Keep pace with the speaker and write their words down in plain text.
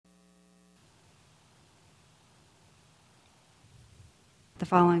The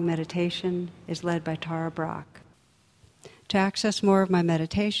following meditation is led by Tara Brach. To access more of my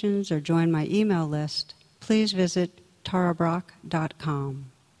meditations or join my email list, please visit tarabrach.com.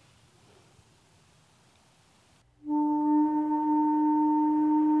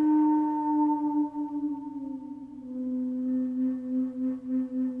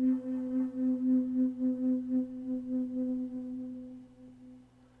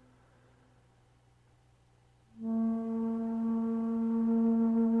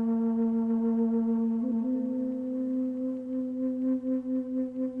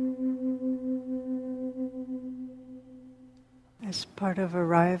 As part of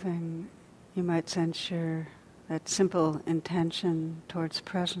arriving, you might sense that simple intention towards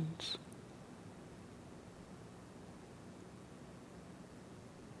presence.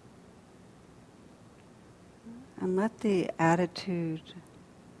 And let the attitude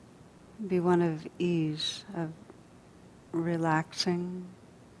be one of ease, of relaxing,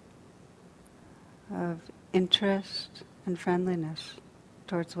 of interest and friendliness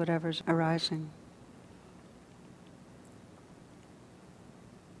towards whatever's arising.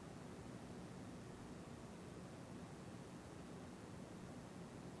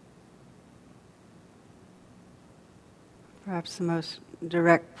 Perhaps the most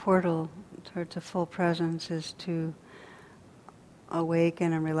direct portal towards a full presence is to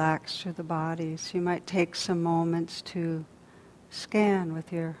awaken and relax through the body. So you might take some moments to scan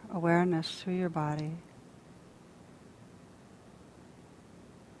with your awareness through your body.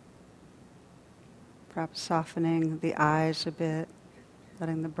 Perhaps softening the eyes a bit,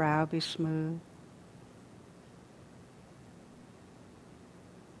 letting the brow be smooth.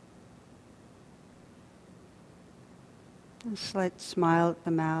 A slight smile at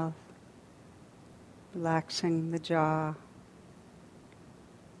the mouth, relaxing the jaw.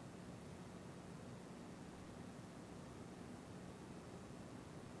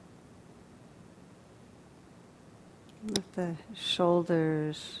 Let the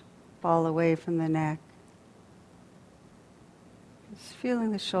shoulders fall away from the neck. Just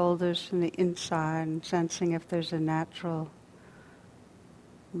feeling the shoulders from the inside and sensing if there's a natural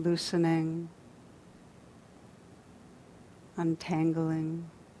loosening, untangling.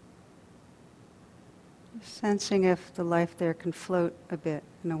 Just sensing if the life there can float a bit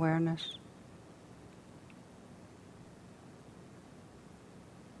in awareness.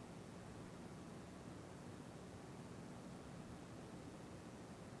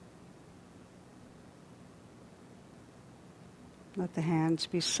 Let the hands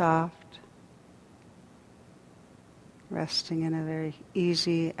be soft, resting in a very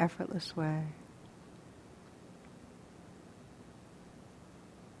easy, effortless way.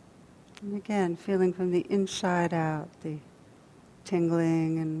 And again, feeling from the inside out the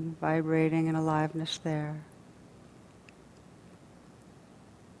tingling and vibrating and aliveness there.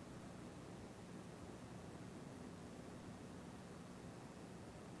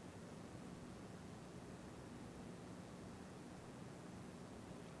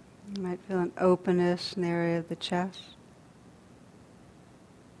 You might feel an openness in the area of the chest.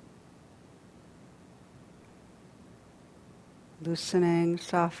 Loosening,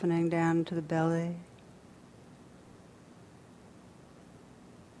 softening down to the belly.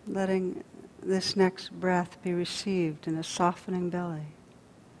 Letting this next breath be received in a softening belly.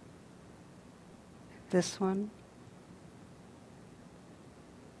 This one.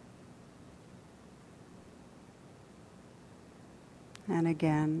 And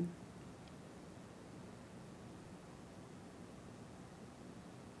again.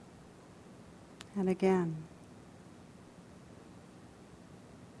 And again.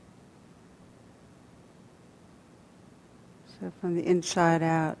 So from the inside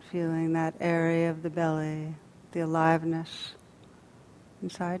out, feeling that area of the belly, the aliveness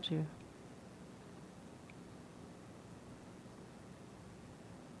inside you.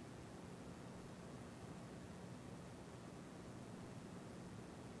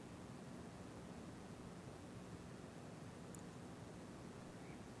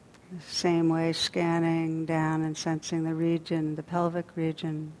 The same way, scanning down and sensing the region, the pelvic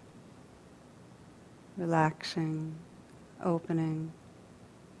region, relaxing, opening.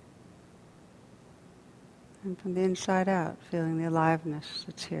 And from the inside out, feeling the aliveness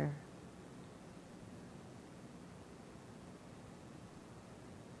that's here.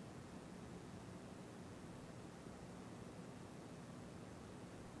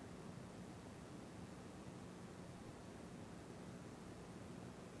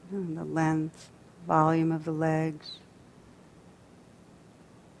 And the length, volume of the legs.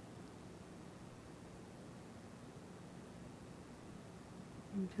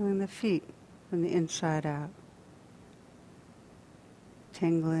 And feeling the feet from the inside out.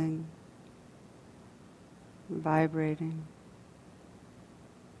 tingling, vibrating.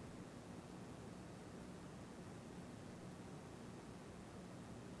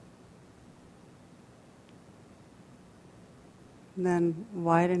 And then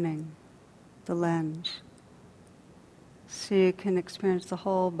widening the lens, so you can experience the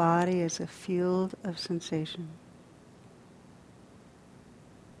whole body as a field of sensation.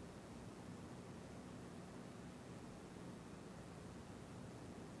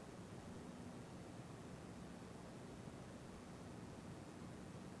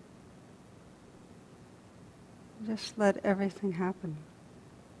 Just let everything happen.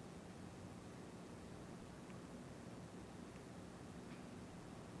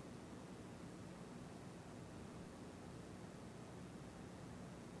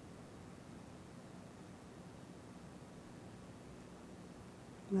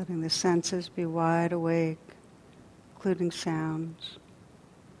 Letting the senses be wide awake, including sounds.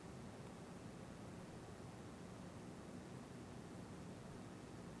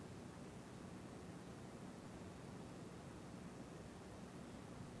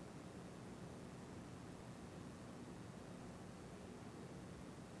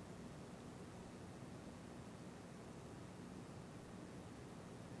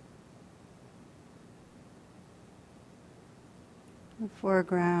 The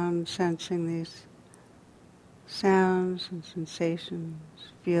foreground, sensing these sounds and sensations,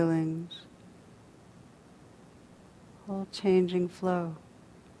 feelings, whole changing flow.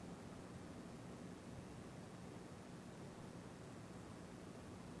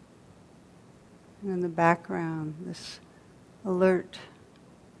 And in the background, this alert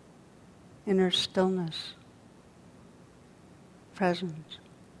inner stillness, presence,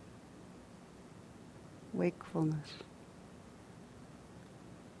 wakefulness.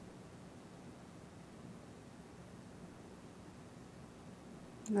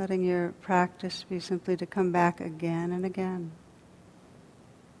 Letting your practice be simply to come back again and again,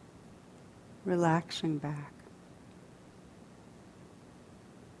 relaxing back.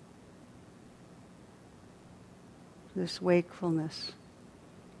 This wakefulness,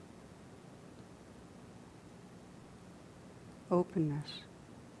 openness.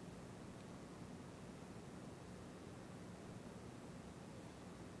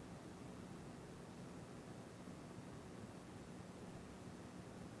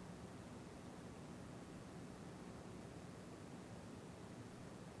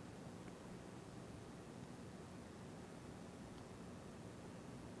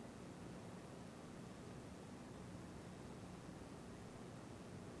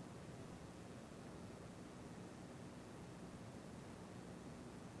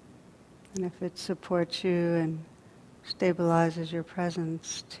 And if it supports you and stabilizes your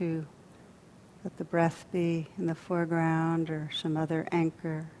presence, to let the breath be in the foreground or some other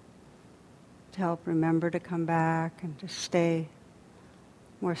anchor to help remember to come back and to stay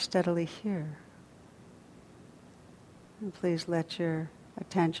more steadily here. And please let your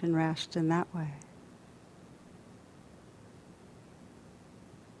attention rest in that way.